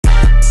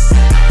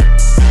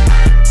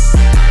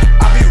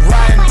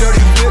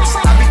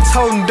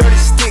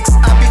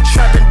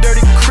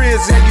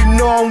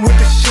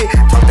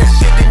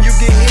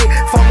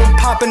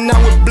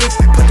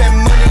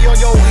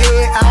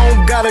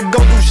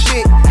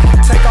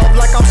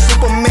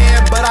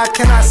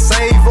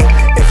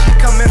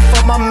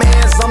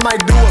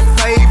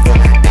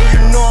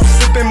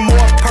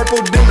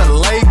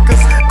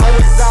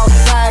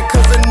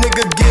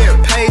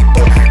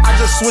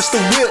switch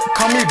the whip,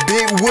 call me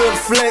Big Whip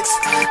Flex.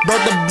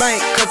 Broke the bank,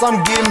 cause I'm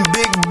getting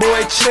big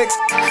boy checks.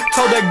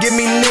 Told her give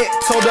me neck,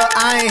 told her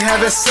I ain't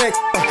having sex.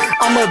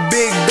 I'm a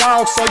big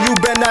dog, so you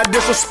better not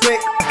disrespect.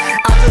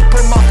 I just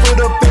put my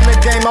foot up in the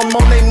game, I'm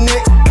on they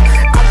neck.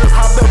 I just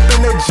hopped up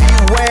in the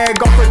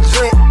G-Wag off a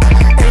jet.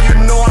 And you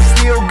know I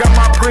still got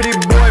my pretty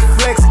boy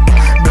flex.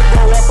 Big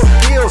bro off a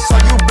pill, so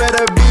you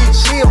better be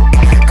chill.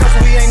 Cause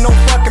we ain't no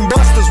fucking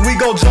busters, we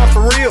go jump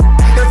for real.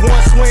 If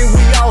one swing,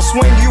 we all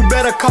swing, you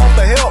better call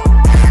for help.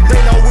 They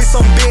know we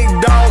some big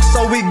dogs,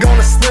 so we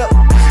gonna slip.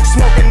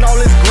 Smoking all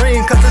this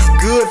green, cause it's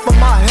good for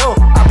my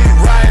health. I be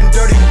riding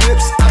dirty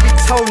whips, I be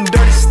toting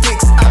dirty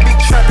sticks, I be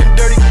trapping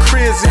dirty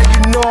cribs, and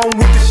you know I'm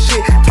with the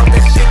shit. Talk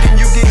that shit, then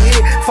you get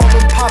hit. Phone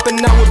popping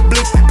out with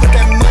blicks. Put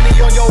that money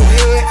on your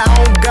head, I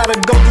don't gotta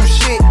go do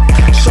shit.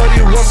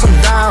 Shorty want some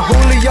Don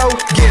Julio,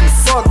 getting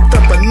fucked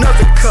up.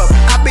 Another cup,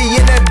 I be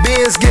in that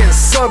Benz getting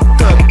sucked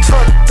up,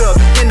 tucked up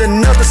in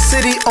another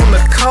city on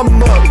the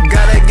come up.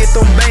 Gotta get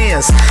them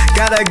bands,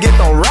 gotta get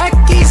them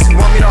rackies.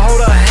 Want me to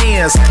hold her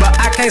hands, but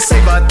I can't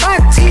save her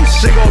thotty.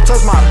 She gon'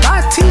 touch my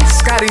body,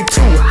 Scotty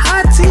too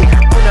hotty.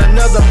 On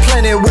another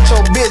planet with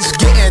your bitch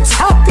getting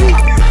toppy.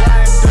 I be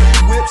riding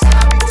dirty whips,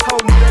 I be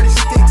toting dirty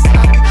sticks,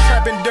 I be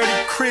trapping dirty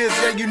cribs,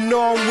 yeah you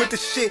know I'm with the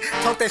shit.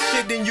 Talk that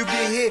shit, then you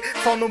get hit.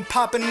 Phone them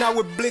popping out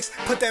with blicks.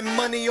 Put that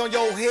money on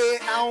your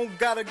head, I don't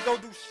gotta go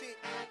do shit.